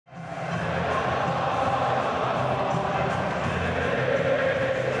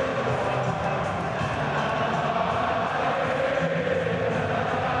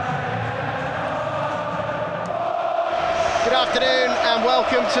afternoon and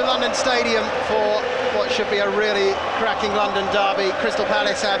welcome to London Stadium for what should be a really cracking London derby. Crystal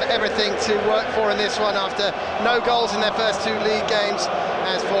Palace have everything to work for in this one after no goals in their first two league games.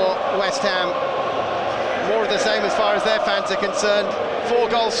 As for West Ham, more of the same as far as their fans are concerned.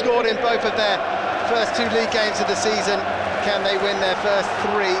 4 goals scored in both of their first two league games of the season. Can they win their first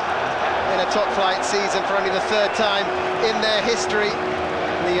 3 in a top-flight season for only the 3rd time in their history?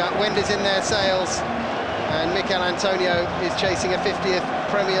 The wind is in their sails, and Mikel Antonio is chasing a 50th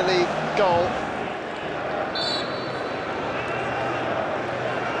Premier League goal.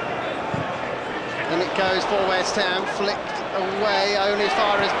 In it goes for West Ham, flicked away, only as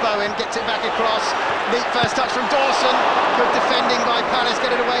far as Bowen, gets it back across. Neat first touch from Dawson, good defending by Palace,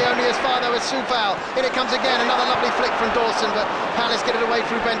 get it away only as far though as Soufal. In it comes again, another lovely flick from Dawson, but Palace get it away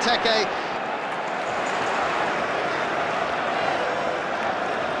through Benteke.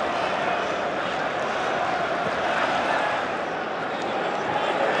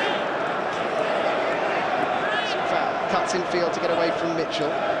 Cuts in field to get away from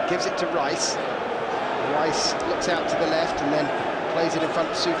Mitchell, gives it to Rice. Rice looks out to the left and then plays it in front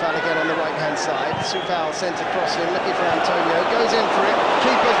of Soufal again on the right-hand side. Soufal sends a cross in, looking for Antonio, goes in for it.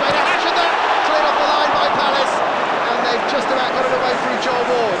 Keeper's made a hash of that, cleared off the line by Palace, and they've just about got it away through Joel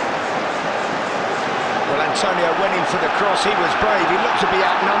Ward. Well, Antonio went in for the cross, he was brave, he looked to be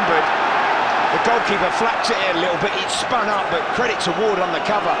outnumbered. The goalkeeper flapped it a little bit, it spun up, but credit to Ward on the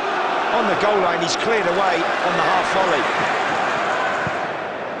cover. On the goal line, he's cleared away on the half volley.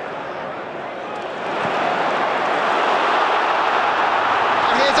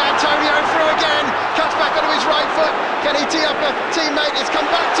 And here's Antonio through again, cuts back onto his right foot. Can he tee up a teammate? It's come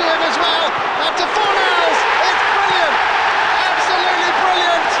back to him as well. And to Fornals, it's brilliant, absolutely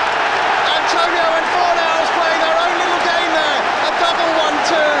brilliant. Antonio and Fornals playing their own little game there. A double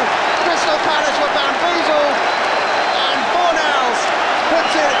 1-2. Crystal Palace were bamboozled, and Fornals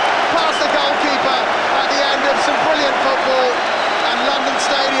puts it past the goalkeeper at the end of some brilliant football, and London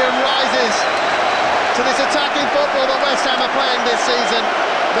Stadium rises to this attacking football that West Ham are playing this season.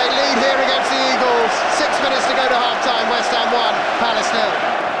 They lead here against the Eagles. 6 minutes to go to half-time. West Ham 1, Palace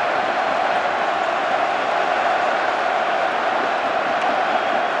 0.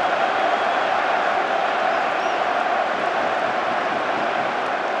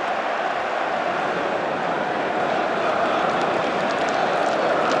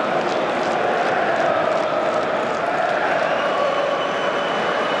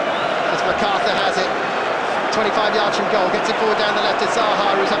 MacArthur has it, 25 yards from goal, gets it forward down the left to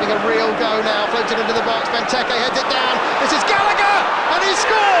Zaha, who's having a real go now, floats it into the box. Benteke heads it down, this is Gallagher, and he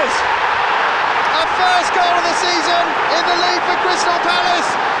scores! A first goal of the season in the league for Crystal Palace,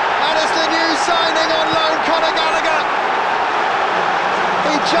 and it's the new signing on loan, Conor Gallagher.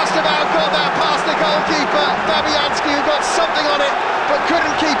 He just about got that past the goalkeeper, Fabianski, who got something on it, but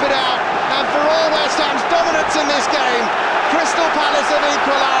couldn't keep it out. And for all West Ham's dominance in this game, Crystal Palace have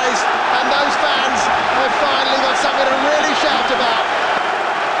equalised, and those fans have finally got something to really shout about.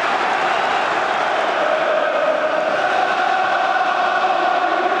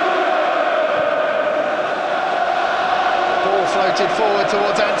 Ball floated forward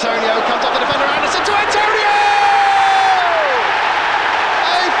towards Antonio, comes off the defender Anderson to Antonio!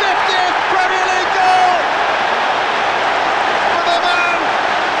 A 50th Premier League goal for the man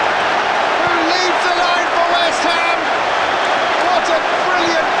who leads the line for West Ham. What a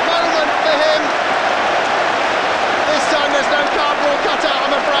brilliant moment for him. This time there's no cardboard cutout,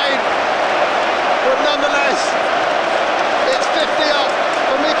 I'm afraid. But nonetheless, it's 50 up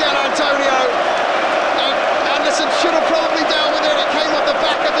for Mikel Antonio. And Anderson should have probably dealt with it. It came off the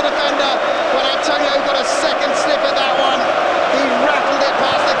back of the defender, but Antonio got a second sniff at that one. He rattled it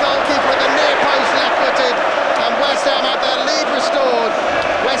past the goalkeeper at the near post, left-footed. And West Ham had their lead restored.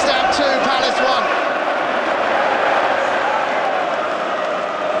 West Ham 2, Palace 1.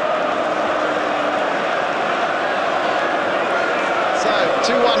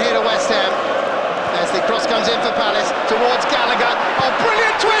 2-1 here to West Ham, as the cross comes in for Palace, towards Gallagher. Oh,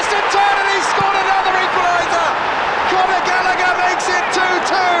 brilliant twist and turn, and he's scored another equaliser! Conor Gallagher makes it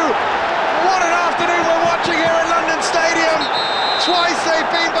 2-2! What an afternoon we're watching here at London Stadium! Twice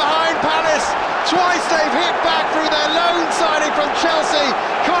they've been behind Palace, twice they've hit back through their loan signing from Chelsea,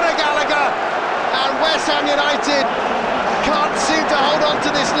 Conor Gallagher, and West Ham United can't seem to hold on to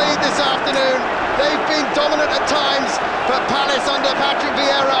this lead this afternoon. They've been dominant at times, but Palace under Patrick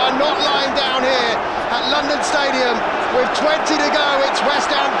Vieira are not lying down here at London Stadium. With 20 to go, it's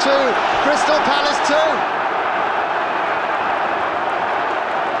West Ham 2, Crystal Palace 2.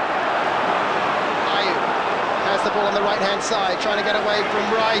 Ayew has the ball on the right-hand side, trying to get away from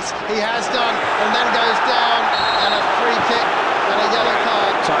Rice. He has done, and then goes down, and a free kick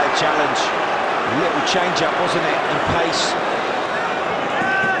challenge. A little change-up, wasn't it, and pace.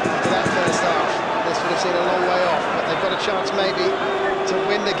 After that first half, this would have seen a long way off, but they've got a chance maybe to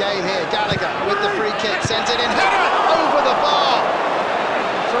win the game here. Gallagher with the free kick, sends it in, header over the bar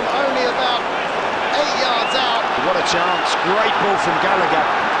from only about 8 yards out. What a chance, great ball from Gallagher.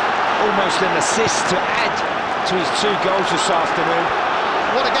 Almost an assist to add to his 2 goals this afternoon.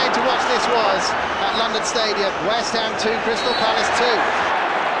 What a game to watch this was at London Stadium. West Ham 2, Crystal Palace 2.